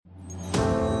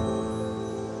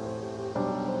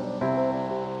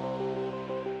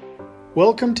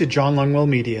Welcome to John Longwell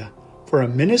Media for a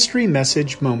ministry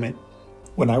message moment.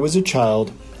 When I was a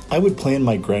child, I would play in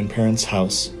my grandparents'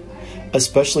 house,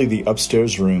 especially the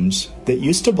upstairs rooms that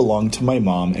used to belong to my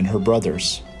mom and her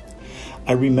brothers.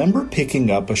 I remember picking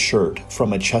up a shirt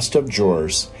from a chest of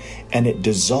drawers, and it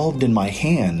dissolved in my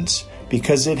hands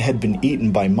because it had been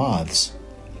eaten by moths.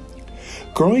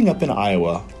 Growing up in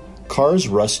Iowa, cars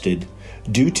rusted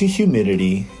due to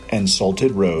humidity and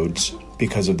salted roads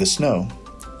because of the snow.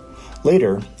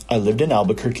 Later, I lived in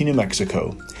Albuquerque, New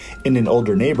Mexico, in an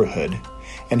older neighborhood,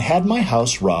 and had my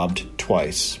house robbed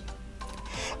twice.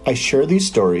 I share these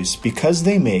stories because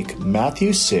they make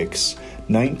Matthew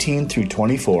 6:19 through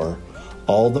 24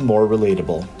 all the more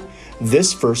relatable.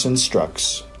 This verse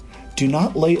instructs, "Do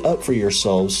not lay up for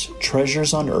yourselves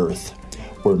treasures on earth,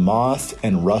 where moth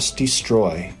and rust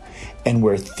destroy, and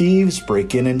where thieves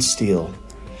break in and steal.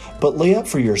 But lay up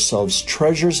for yourselves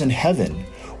treasures in heaven,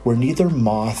 where neither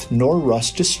moth nor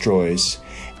rust destroys,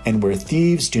 and where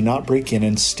thieves do not break in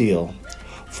and steal.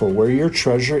 For where your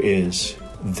treasure is,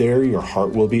 there your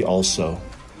heart will be also."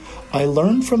 I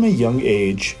learned from a young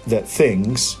age that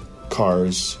things,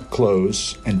 cars,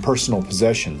 clothes, and personal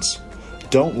possessions,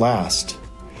 don't last.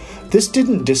 This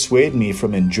didn't dissuade me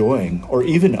from enjoying or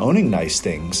even owning nice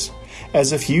things,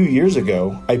 as a few years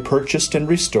ago I purchased and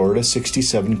restored a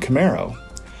 '67 Camaro.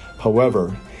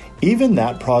 However, even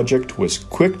that project was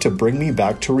quick to bring me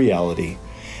back to reality,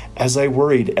 as I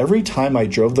worried every time I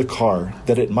drove the car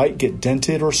that it might get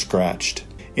dented or scratched.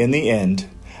 In the end,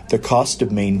 the cost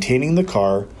of maintaining the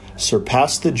car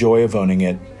surpassed the joy of owning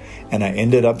it, and I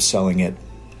ended up selling it.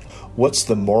 What's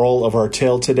the moral of our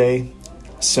tale today?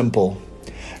 Simple.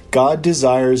 God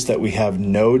desires that we have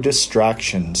no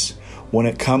distractions when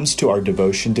it comes to our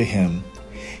devotion to Him.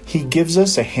 He gives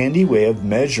us a handy way of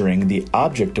measuring the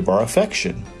object of our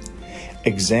affection.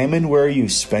 Examine where you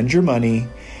spend your money,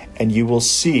 and you will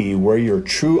see where your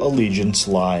true allegiance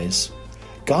lies.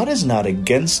 God is not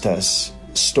against us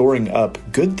storing up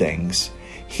good things.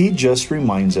 He just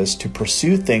reminds us to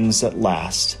pursue things that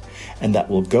last and that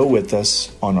will go with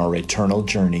us on our eternal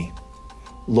journey.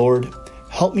 Lord,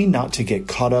 help me not to get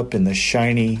caught up in the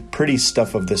shiny, pretty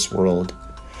stuff of this world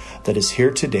that is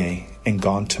here today and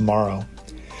gone tomorrow.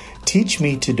 Teach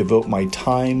me to devote my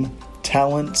time,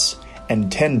 talents,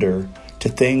 and tender to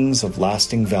things of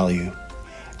lasting value.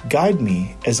 Guide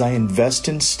me as I invest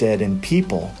instead in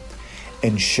people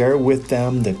and share with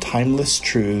them the timeless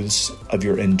truths of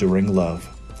your enduring love.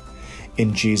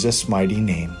 In Jesus' mighty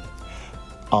name,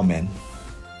 Amen.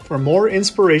 For more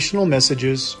inspirational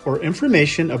messages or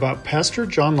information about Pastor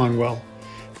John Longwell,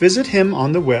 visit him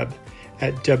on the web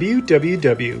at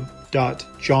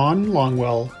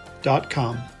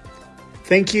www.johnlongwell.com.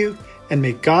 Thank you, and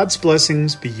may God's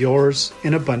blessings be yours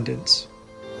in abundance.